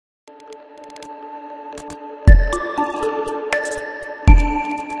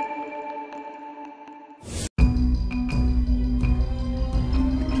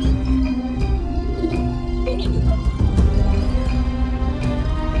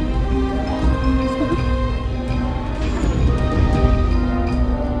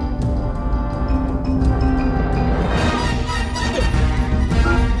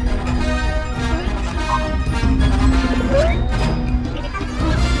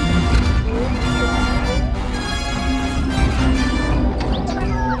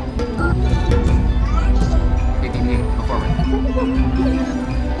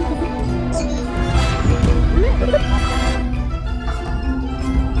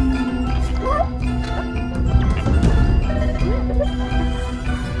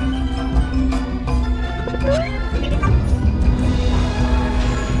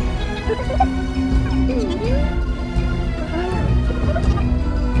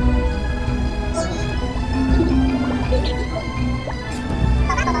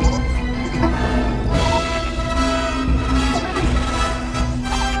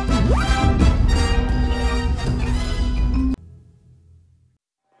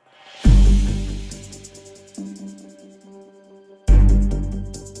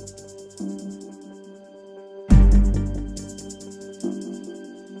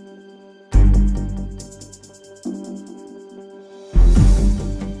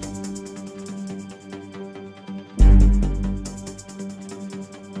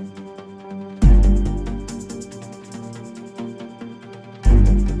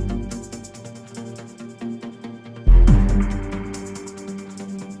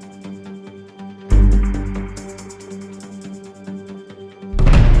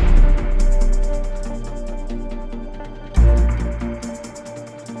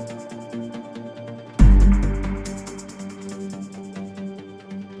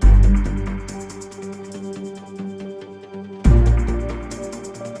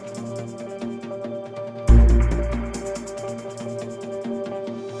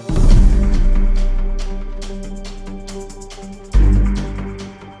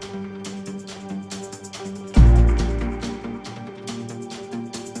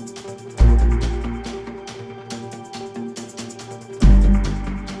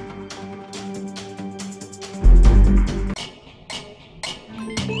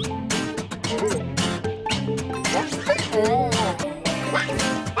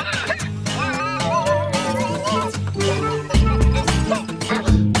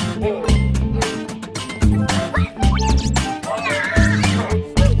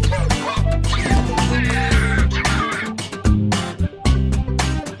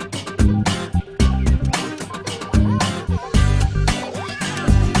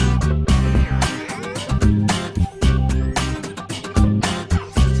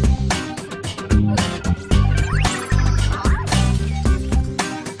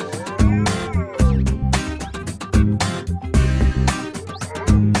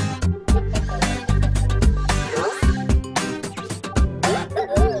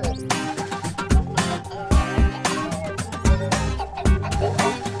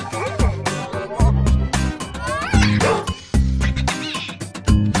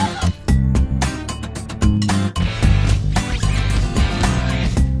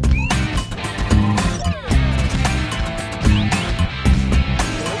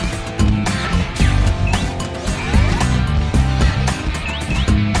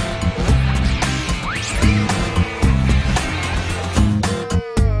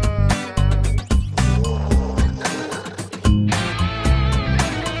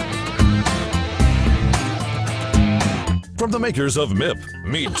From the makers of MIP,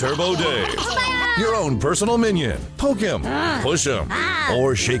 meet Turbo Dave. Your own personal minion. Poke him, push him,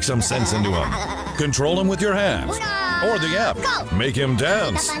 or shake some sense into him. Control him with your hands or the app. Make him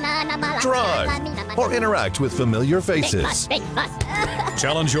dance, drive, or interact with familiar faces.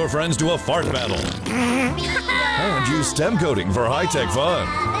 Challenge your friends to a fart battle. And use STEM coding for high-tech fun.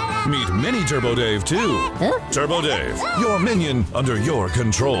 Meet Mini Turbo Dave too. Turbo Dave, your minion under your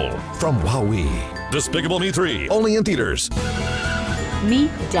control. From Huawei. Despicable Me 3, only in theaters.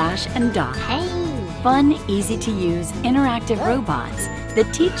 Meet Dash and Dot. Fun, easy-to-use, interactive robots that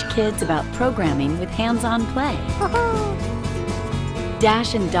teach kids about programming with hands-on play.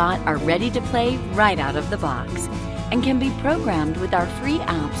 Dash and Dot are ready to play right out of the box and can be programmed with our free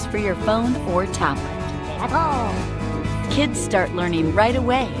apps for your phone or tablet. Kids start learning right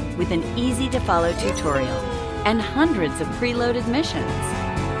away with an easy-to-follow tutorial and hundreds of preloaded missions.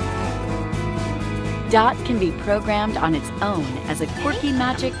 Dot can be programmed on its own as a quirky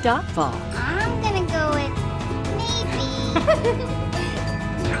magic dot ball. I'm gonna go with maybe.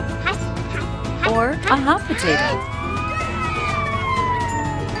 Or a hot potato.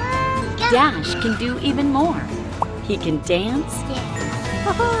 Dash can do even more. He can dance,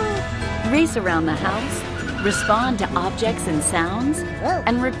 race around the house, respond to objects and sounds,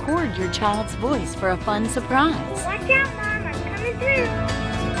 and record your child's voice for a fun surprise. Watch out, Mom, I'm coming through.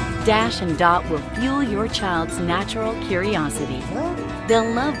 Dash and Dot will fuel your child's natural curiosity. They'll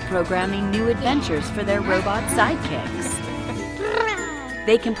love programming new adventures for their robot sidekicks.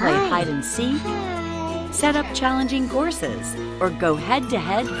 They can play hide and seek, set up challenging courses, or go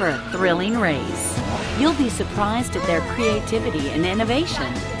head-to-head for a thrilling race. You'll be surprised at their creativity and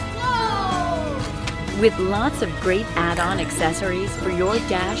innovation. With lots of great add-on accessories for your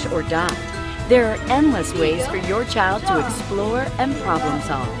Dash or Dot, there are endless ways for your child to explore and problem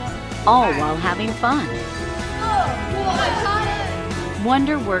solve, all while having fun.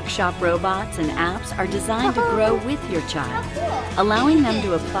 Wonder Workshop robots and apps are designed to grow with your child, allowing them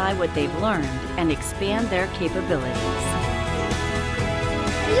to apply what they've learned and expand their capabilities.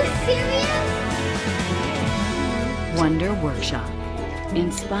 Are you serious? Wonder Workshop,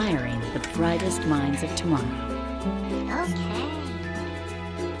 inspiring the brightest minds of tomorrow. Okay.